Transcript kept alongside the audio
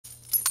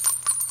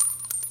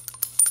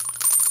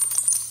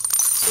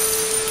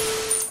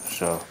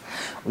sure.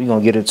 We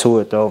gonna get into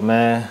it though,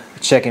 man.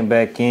 Checking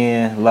back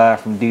in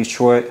live from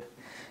Detroit.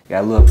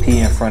 Got a little P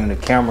in front of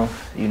the camera.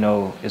 You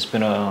know, it's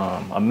been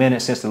a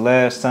minute since the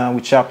last time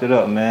we chopped it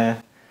up,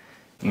 man.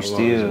 You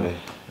still,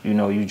 you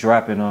know, you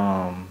dropping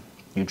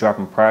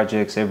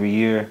projects every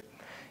year.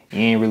 You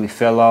ain't really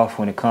fell off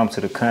when it comes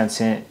to the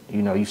content.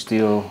 You know, you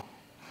still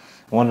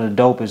one of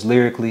the dopest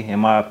lyrically, in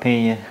my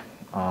opinion.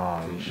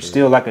 You're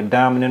still like a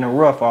diamond in the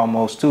rough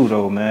almost too,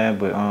 though, man.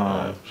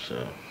 But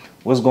sure.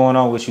 What's going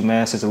on with you,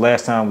 man? Since the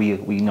last time we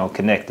you know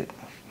connected.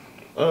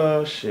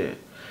 Shit.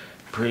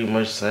 Pretty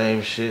much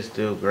same shit.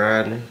 Still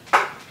grinding.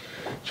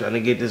 Trying to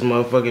get this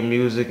motherfucking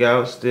music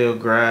out. Still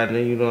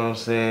grinding. You know what I'm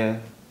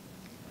saying?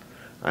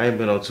 I ain't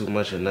been on too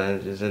much of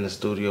nothing. Just in the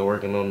studio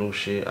working on new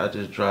shit. I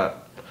just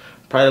dropped.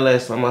 Probably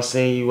last time I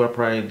seen you, I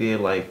probably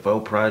did like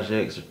 4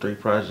 projects or 3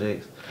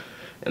 projects.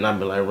 And I've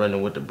been like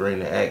running with the Bring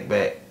the Act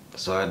Back.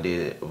 So I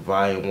did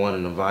volume 1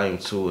 and a volume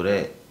 2 of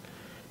that.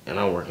 And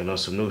I'm working on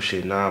some new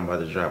shit now I'm about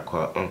to drop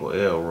called Uncle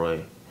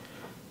Elroy.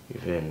 You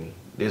feel me?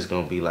 This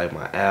gonna be like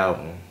my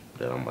album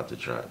that I'm about to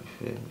drop,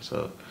 you feel me?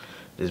 So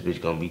this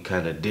bitch gonna be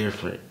kinda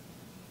different.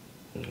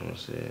 You know what I'm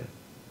saying?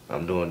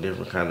 I'm doing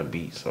different kind of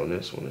beats on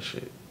this one and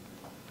shit.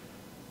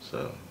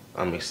 So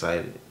I'm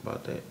excited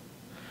about that.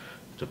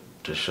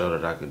 To show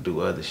that I can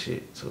do other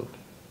shit too.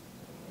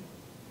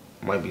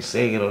 Might be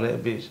singing on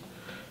that bitch.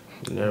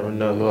 You never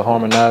know. A little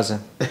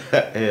harmonizing.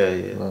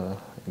 Yeah.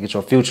 Get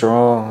your future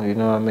on, you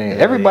know what I mean?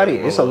 Everybody,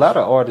 it's a lot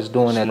of artists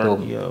doing that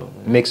though.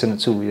 Mixing the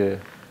two, yeah.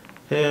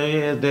 Hell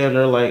yeah, then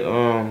they're like,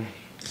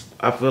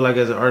 I feel like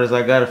as an artist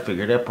I gotta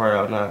figure that part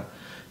out now.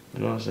 You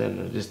know what I'm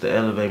saying? Just to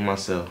elevate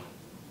myself.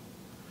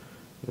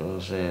 You know what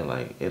I'm saying?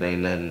 Like it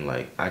ain't nothing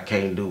like I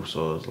can't do,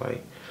 so it's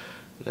like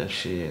that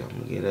shit, I'm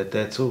gonna get at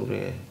that too,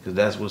 man. Cause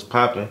that's what's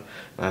popping.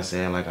 Not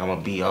saying like I'm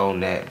gonna be on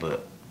that,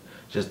 but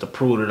just to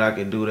prove that I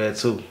can do that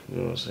too. You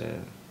know what I'm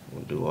saying? I'm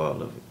gonna do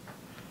all of it.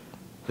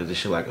 Cause this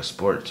shit like a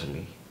sport to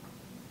me.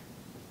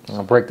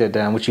 I'll break that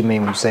down. What you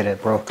mean when you say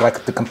that, bro?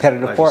 Like the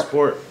competitive like part?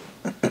 Sport.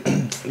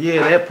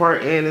 Yeah, that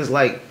part, and it's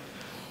like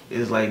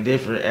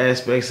different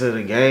aspects of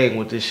the game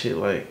with this shit.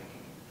 Like,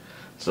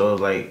 so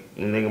it's like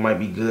a nigga might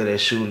be good at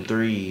shooting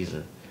threes,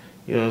 and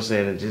you know what I'm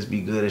saying, and just be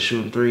good at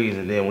shooting threes,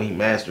 and then when he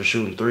masters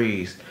shooting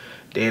threes,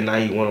 then now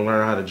he want to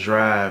learn how to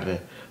drive and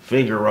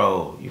finger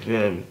roll. You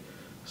feel me?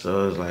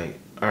 So it's like,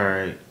 all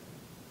right,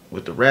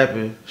 with the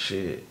rapping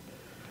shit,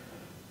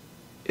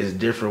 it's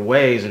different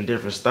ways and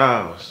different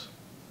styles.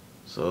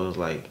 So it's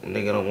like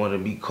nigga don't want to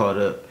be caught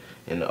up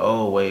in the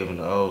old wave and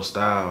the old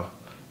style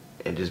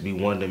and just be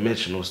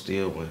one-dimensional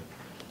still when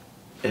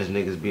as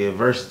niggas being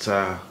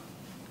versatile.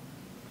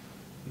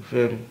 You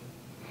feel me?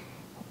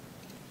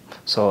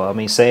 So, I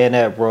mean, saying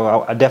that,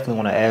 bro, I definitely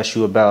want to ask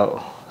you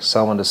about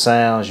some of the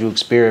sounds you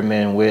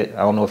experimenting with. I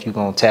don't know if you're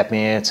going to tap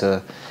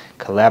into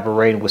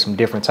collaborating with some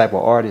different type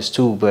of artists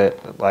too,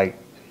 but like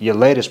your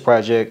latest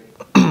project,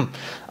 I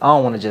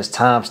don't want to just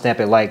timestamp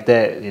it like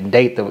that and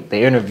date the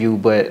interview,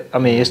 but I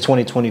mean, it's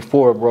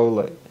 2024, bro.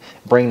 Like,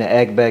 Bring the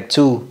Act Back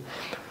too.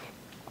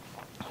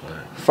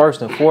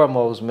 First and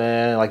foremost,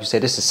 man, like you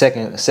said, this is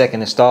the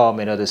second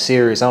installment of the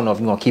series. I don't know if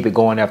you're gonna keep it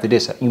going after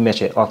this. You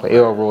mentioned Uncle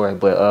Elroy,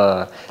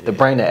 but the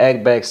Bring the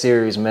Act Back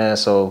series, man.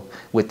 So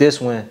with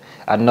this one,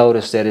 I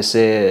noticed that it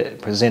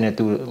said presented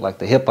through like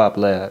the Hip Hop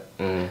Lab.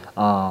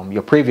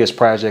 Your previous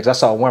projects, I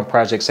saw one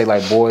project say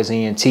like Boys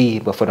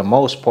ENT, but for the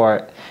most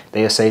part,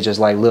 they'll say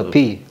just like Lil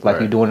P, like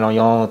you doing it on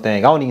your own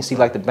thing. I don't even see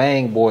like the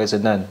Bang Boys or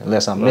nothing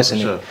unless I'm missing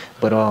it.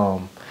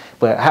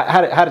 But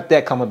how did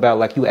that come about?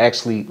 Like you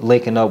actually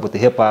linking up with the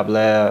Hip Hop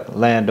Lab,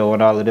 Lando,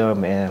 and all of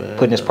them, and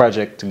putting this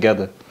project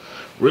together?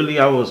 Really,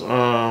 I was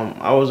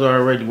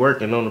already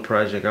working on the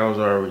project. I was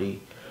already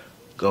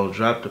gonna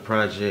drop the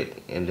project,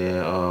 and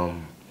then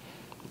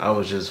I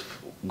was just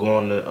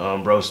going to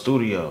Bro's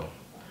studio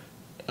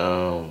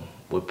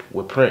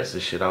with Prince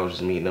and shit. I was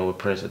just meeting up with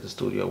Prince at the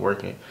studio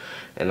working,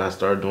 and I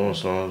started doing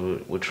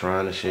songs with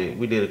Trying and shit.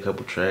 We did a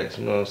couple tracks,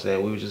 you know what I'm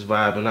saying? We were just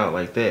vibing out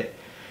like that,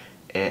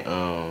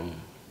 and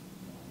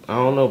I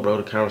don't know, bro.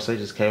 The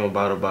conversation just came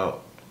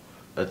about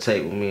a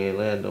tape with me and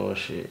Lando and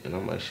shit. And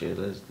I'm like, shit,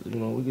 let's, you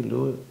know, we can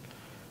do it.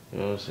 You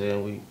know what I'm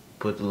saying? We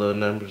put the little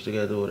numbers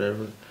together,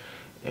 whatever,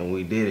 and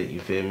we did it.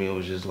 You feel me? It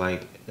was just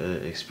like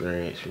an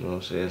experience, you know what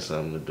I'm saying?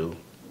 Something to do.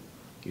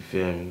 You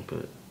feel me?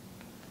 But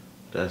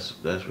that's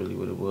really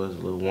what it was, a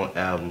little one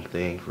album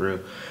thing for real.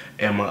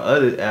 And my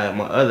other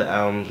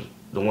albums,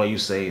 the one you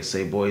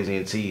say Boys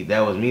ENT,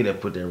 that was me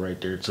that put that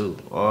right there too.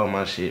 All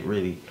my shit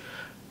really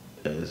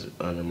is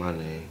under my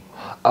name.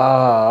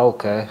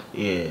 Okay.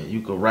 Yeah,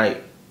 you could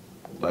write,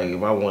 like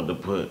if I wanted to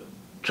put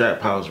Trap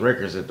House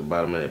Records at the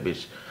bottom of that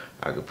bitch,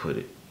 I could put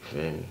it. You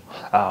feel me?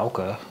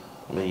 Okay.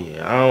 But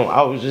yeah,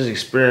 I was just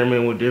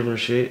experimenting with different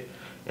shit,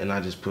 and I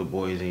just put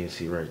Boys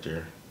ENT right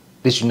there.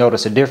 Did you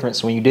notice a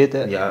difference when you did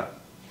that? Yeah.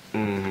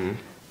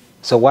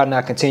 So why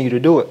not continue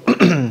to do it?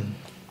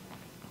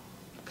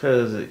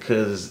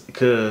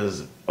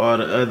 Cause all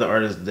the other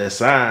artists that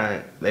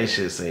signed, they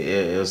should say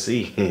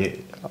LLC.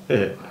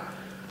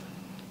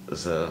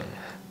 So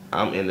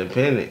I'm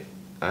independent.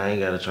 I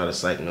ain't gotta try to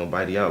psych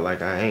nobody out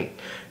like I ain't.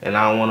 And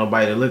I don't want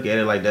nobody to look at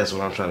it like that's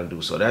what I'm trying to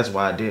do. So that's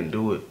why I didn't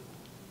do it.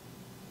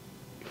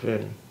 You feel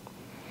me?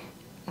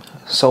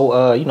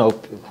 So, you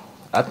know,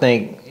 I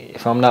think,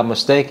 if I'm not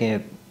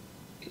mistaken,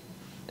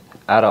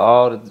 out of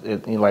all the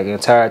like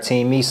entire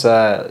team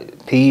Eastside,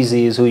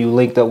 Peasy is who you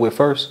linked up with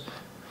first.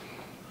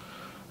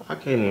 I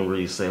can't even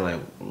really say like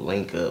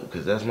link up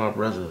because that's my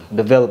brother.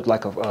 Developed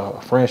like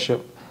a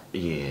friendship.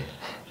 Yeah,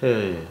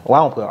 hell yeah.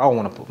 Well, I don't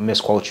want to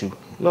misquote you.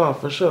 No,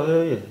 for sure,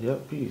 hell yeah,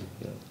 yep, Peasy.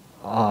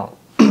 Yeah.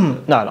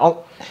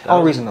 No, the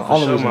only reason.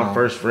 My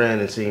first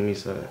friend and team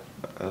Eastside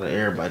out of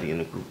everybody in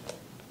the group.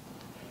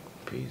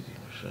 Peasy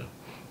for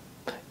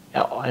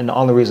sure. And the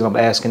only reason I'm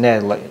asking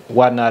that, like,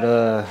 why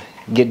not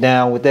get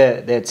down with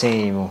that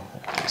team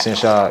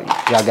since y'all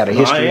got a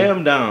history? I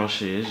am down,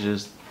 shit. It's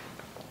just,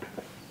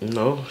 you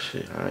know,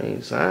 shit. I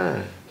ain't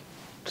signed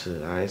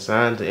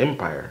to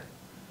Empire.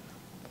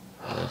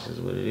 That's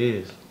just what it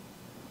is.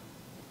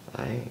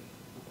 I ain't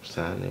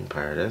signed to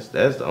Empire.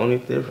 That's the only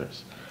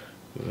difference.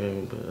 You feel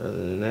me? But other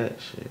than that,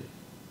 shit,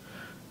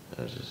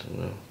 that's just, you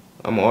know,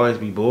 I'ma always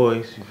be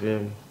boys. You feel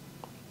me?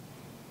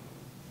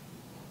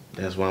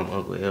 That's why I'm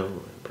Uncle Elroy,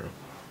 bro.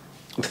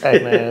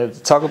 Hey man,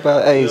 talk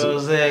about you know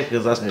what I'm saying?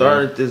 Because I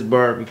started this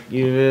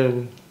barbecue, you feel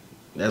me?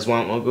 That's why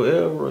I'm Uncle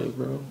Elroy,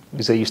 bro.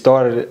 You say you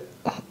started it?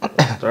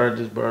 I started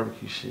this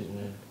barbecue shit,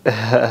 man.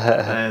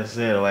 I ain't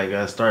saying like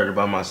I started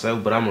by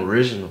myself, but I'm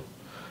original.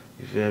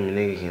 You feel me?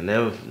 Nigga can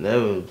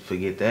never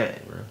forget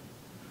that, bro.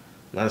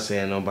 Not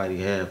saying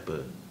nobody have,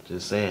 but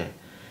just saying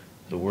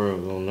the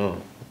world gonna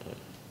know.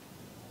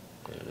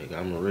 Yeah, nigga,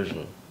 I'm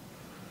original.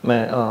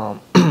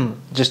 Man,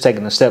 just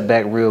taking a step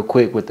back real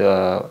quick with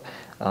the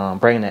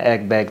bringing the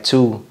act back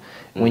too.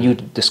 When you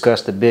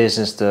discussed the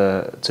business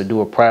to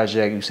do a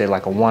project, you said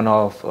like a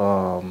one-off,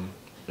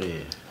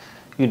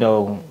 you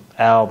know,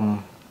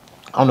 album.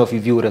 I don't know if you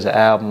view it as an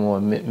album or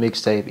a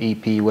mixtape,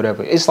 EP,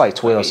 whatever. It's like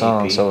 12 like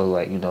songs, so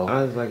like, you know.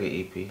 I was like an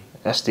EP.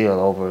 That's still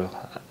over.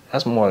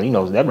 That's more, you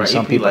know, that'd be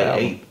some people like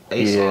album.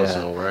 eight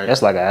songs, right?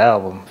 That's like an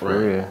album for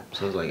real.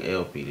 So it's like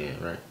LP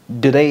then, right?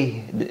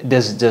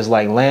 Does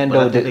like Lando?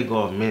 But I think they go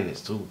off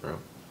minutes too, bro.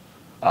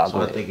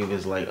 So I think if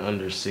it's like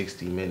under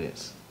 60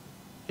 minutes,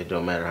 it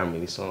don't matter how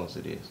many songs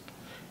it is.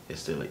 It's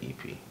still an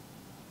EP.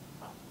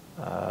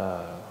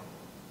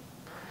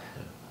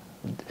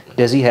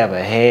 Does he have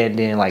a hand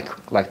in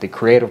like the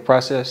creative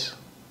process,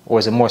 or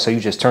is it more so you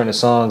just turn the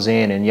songs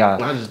in and y'all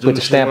put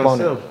the stamp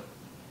on it?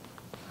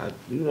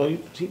 You know,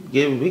 he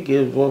give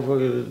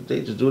motherfuckers,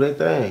 they just do their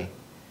thing.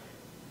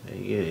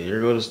 Yeah,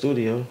 here go the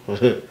studio.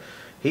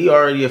 He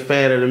already a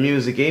fan of the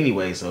music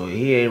anyway, so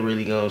he ain't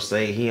really gonna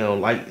say he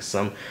don't like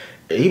some.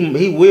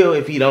 He will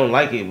if he don't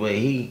like it, but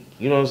he,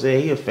 you know what I'm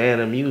saying, he a fan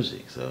of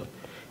music, so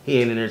he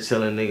ain't in there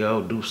telling a nigga,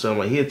 oh, do something.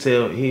 Like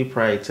he'll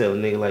probably tell a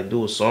nigga like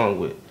do a song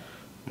with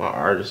my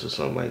artist or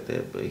something like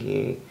that, but he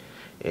ain't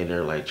in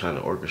there like trying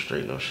to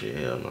orchestrate no shit.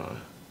 Hell no.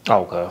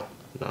 Okay.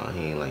 No, he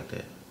ain't like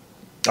that.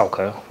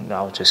 Okay. No,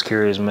 I was just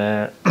curious,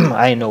 man.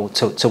 I ain't know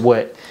to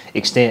what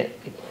extent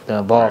the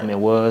involvement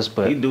was,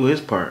 but he do his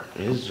part.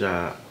 His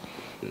job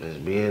is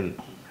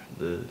being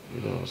the,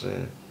 you know what I'm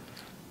saying,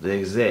 the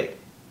exec.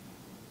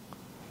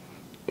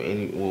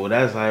 Well,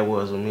 that's how it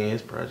was with me and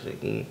his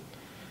project. You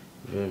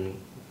feel me?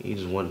 He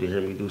just wanted to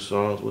hear me do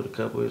songs with a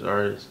couple of his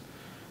artists,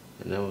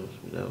 and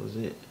that was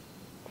it.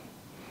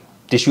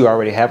 Did you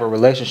already have a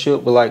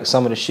relationship with like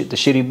some of the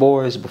shitty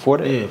boys before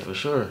that? Yeah, for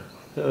sure.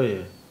 Hell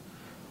yeah.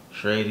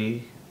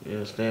 Shady, you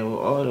understand? Well,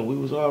 all of them,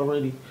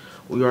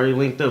 we already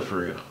linked up for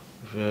real.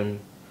 You feel me?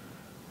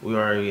 We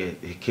already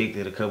had kicked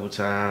it a couple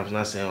times.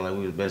 Not saying like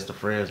we was best of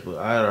friends, but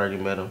I had already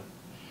met him.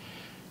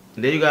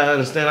 And then you gotta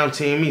understand, I'm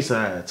Team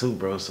Eastside too,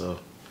 bro. So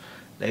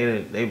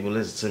they've been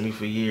listening to me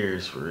for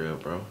years, for real,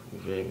 bro. You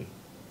feel me?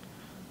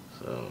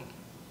 So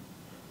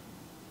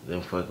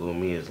them fucking with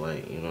me is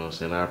like, you know what I'm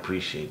saying? I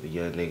appreciate the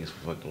young niggas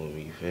for fucking with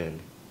me. You feel me?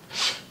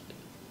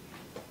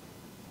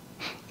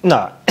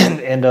 Nah,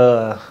 and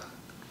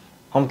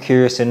I'm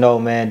curious to know,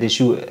 man, did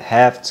you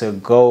have to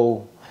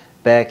go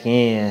back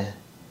in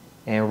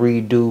and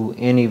redo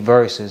any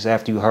verses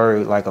after you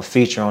heard like a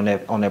feature on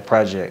that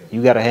project?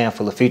 You got a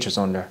handful of features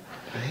on there.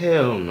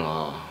 Hell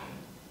no.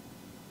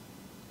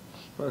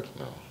 Fuck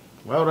no.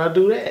 Why would I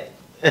do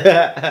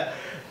that?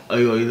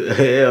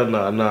 Hell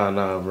no,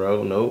 nah,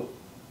 bro. Nope.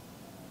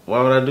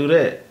 Why would I do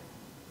that?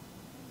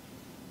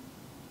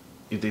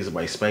 You think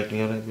somebody spanked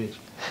me on that bitch?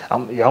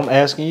 I'm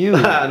asking you.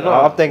 No,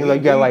 I'm thinking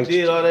like you got like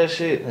did all that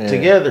shit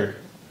together.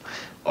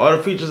 All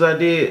the features I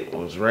did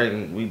was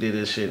writing. We did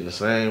this shit in the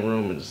same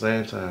room at the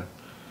same time.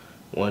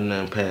 Wasn't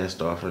nothing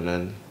passed off or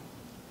nothing.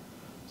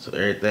 So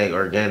everything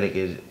organic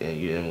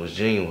and was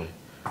genuine.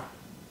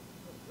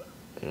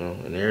 You know,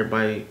 and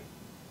everybody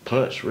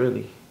punched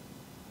really.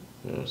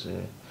 You know what I'm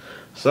saying?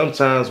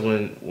 Sometimes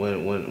when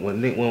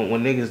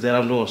niggas that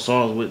I'm doing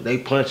songs with, they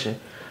punching,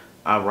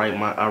 I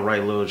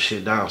write little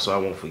shit down so I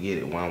won't forget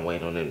it while I'm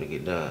waiting on them to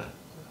get done.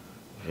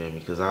 You feel me?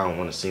 Because I don't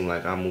want to seem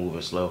like I'm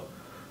moving slow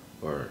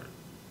or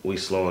we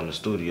slowing the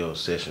studio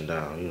session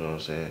down. You know what I'm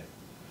saying?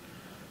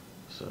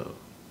 So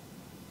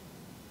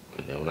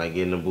And then when I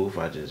get in the booth,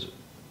 I just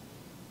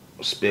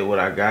spit what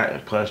I got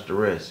and punch the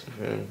rest. You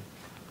feel me?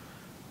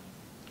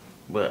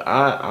 But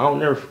I don't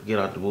never get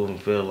out the booth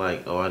and feel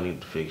like, oh, I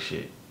need to fix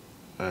shit.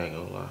 I ain't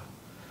gonna lie.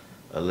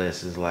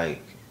 Unless it's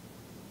like,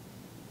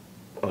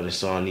 oh, this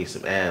song needs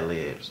some ad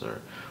libs,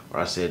 or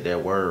I said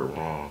that word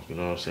wrong. You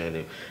know what I'm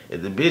saying?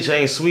 If the bitch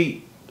ain't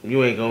sweet,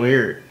 you ain't gonna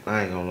hear it.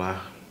 I ain't gonna lie.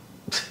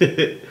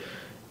 If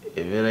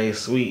it ain't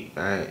sweet,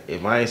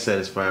 if I ain't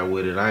satisfied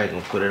with it, I ain't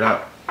gonna put it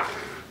out.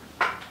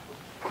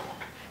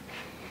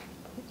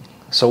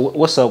 So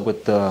what's up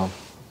with the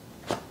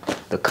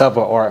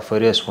cover art for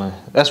this one?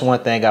 That's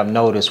one thing I've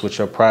noticed with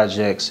your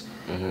projects.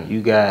 Mm-hmm.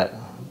 You got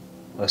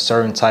a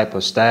certain type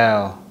of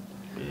style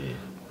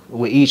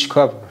with each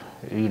cover.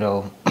 You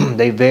know,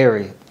 they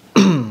vary.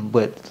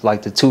 But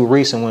like the two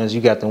recent ones,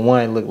 you got the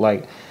one look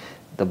like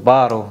the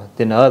bottle,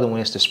 then the other one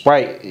is the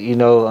Sprite. You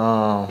know,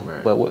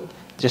 Right. but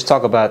just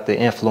talk about the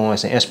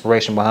influence and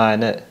inspiration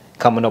behind that,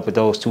 coming up with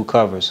those two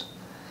covers.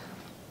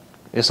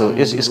 It's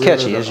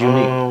catchy. It's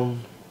unique.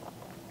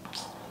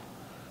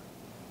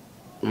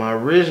 My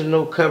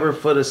original cover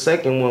for the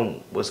second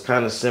one was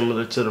kind of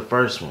similar to the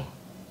first one.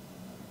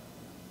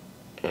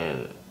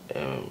 And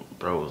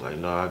bro was like,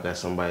 no, I got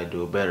somebody to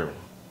do a better one.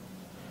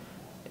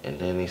 And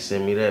then he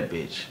sent me that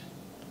bitch.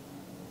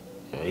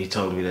 And he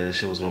told me that that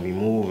shit was gonna be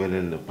moving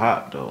in the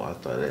pop though. I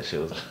thought that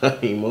shit was gonna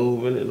be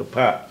moving in the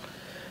pop.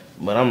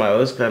 But I'm like,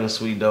 oh, it's kind of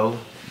sweet though.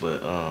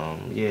 But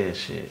yeah,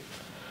 shit.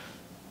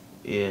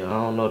 Yeah, I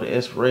don't know the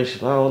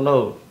inspiration. I don't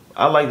know.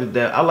 I liked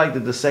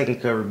the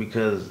second cover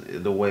because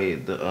the way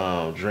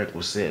the drink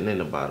was sitting in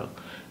the bottle.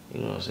 You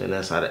know what I'm saying?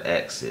 That's how the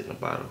act sit in the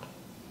bottle.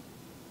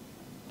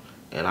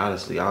 And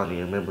honestly, I don't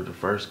even remember the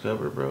first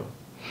cover, bro.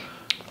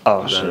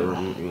 Oh,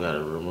 You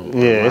gotta remember.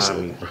 Yeah,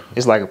 Me, bro.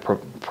 it's like a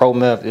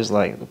prometh. It's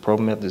like the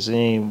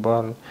promethazine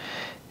bottle.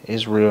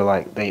 It's real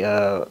like they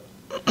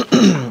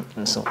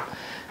so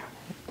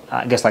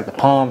I guess like the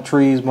palm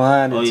trees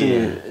behind it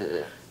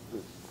too.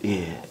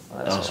 Yeah,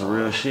 that's some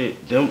real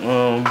shit.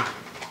 Them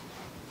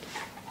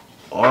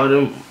all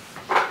them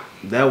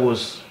that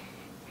was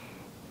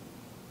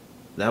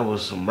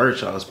some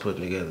merch I was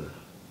putting together.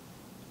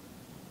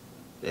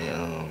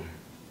 And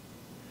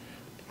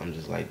I'm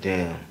just like,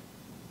 damn.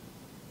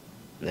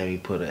 Let me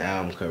put an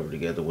album cover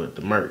together with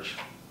the merch.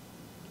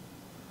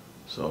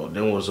 So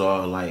then was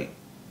all like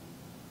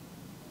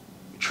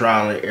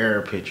trial and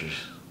error pictures.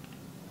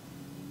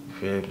 You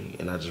feel me?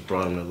 And I just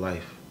brought them to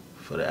life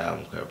for the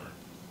album cover.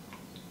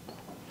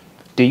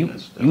 Do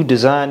you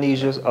design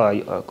these just?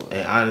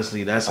 And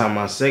honestly, that's how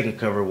my second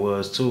cover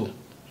was too.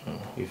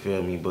 You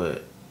feel me?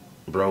 But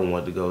bro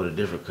wanted to go with a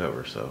different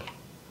cover, so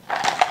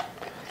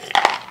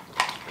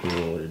he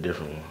went with a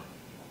different one.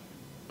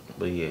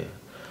 But yeah,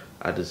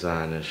 I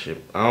design that shit.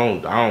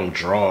 I don't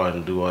draw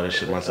and do all that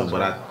shit myself,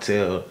 but I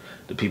tell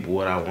the people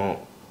what I want.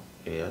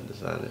 Yeah, I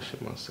design that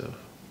shit myself.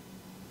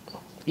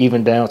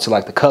 Even down to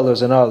like the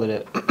colors and all of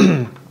that.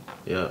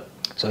 Yeah.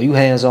 So you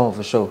hands on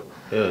for sure.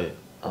 Yeah.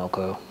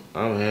 Okay.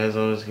 I'm hands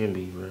on as can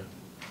be, bro.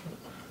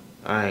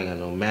 I ain't got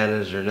no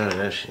manager, none of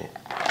that shit.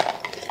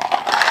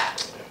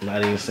 I'm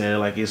not even saying it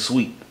like it's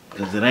sweet,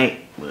 cause it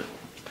ain't. But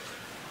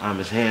I'm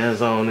as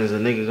hands on as a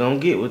nigga gonna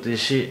get with this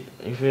shit.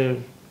 You feel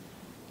me?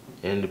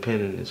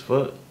 Independent as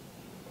fuck.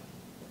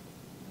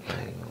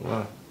 I ain't gonna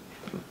lie.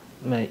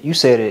 Man, you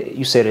said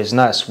it's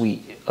not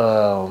sweet.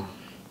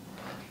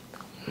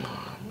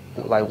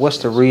 Like, what's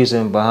the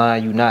reason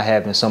behind you not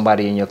having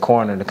somebody in your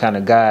corner to kind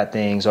of guide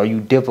things? Are you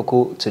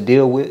difficult to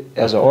deal with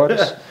as an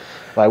artist?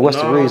 Like, what's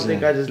the reason? I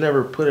think I just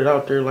never put it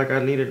out there like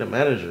I needed a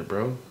manager,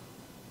 bro.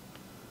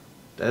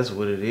 That's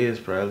what it is,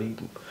 probably.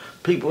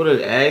 People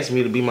that asked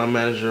me to be my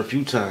manager a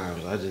few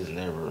times, I just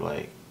never,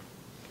 like,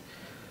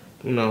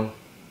 you know,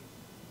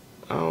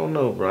 I don't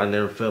know, bro. I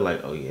never felt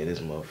like, oh yeah, this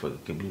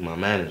motherfucker could be my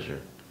manager.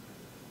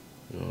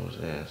 You know what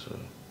I'm saying? So,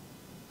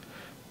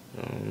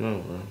 I don't know,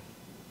 bro.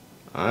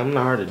 I'm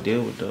not hard to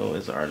deal with, though,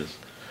 as an artist.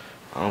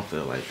 I don't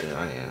feel like that.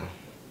 I am.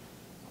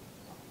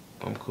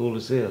 I'm cool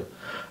as hell.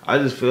 I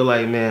just feel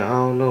like, man, I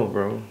don't know,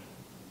 bro.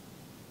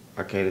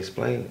 I can't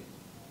explain it.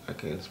 I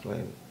can't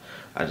explain it.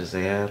 I just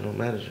ain't had no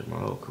manager my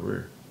whole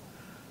career.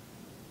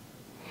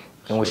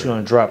 And what you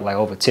gonna drop, like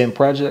over 10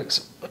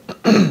 projects?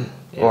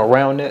 Or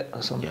around that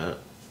or something? Yeah.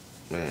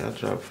 Man, I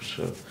dropped for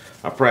sure.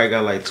 I probably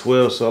got like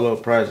 12 solo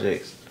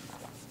projects.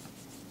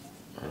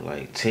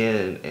 Like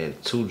 10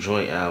 and 2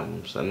 joint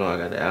albums. I know I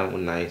got the album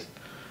with Nice.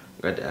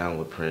 I got the album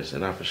with Prince.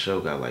 And I for sure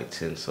got like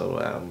 10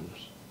 solo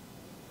albums.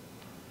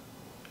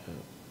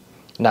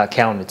 Not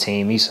counting the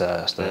Team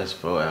Eastside stuff. That's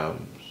 4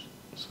 albums.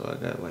 So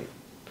I got like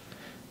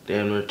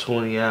damn near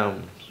 20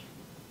 albums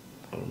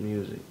of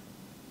music.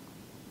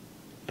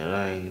 And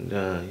I ain't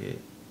done yet.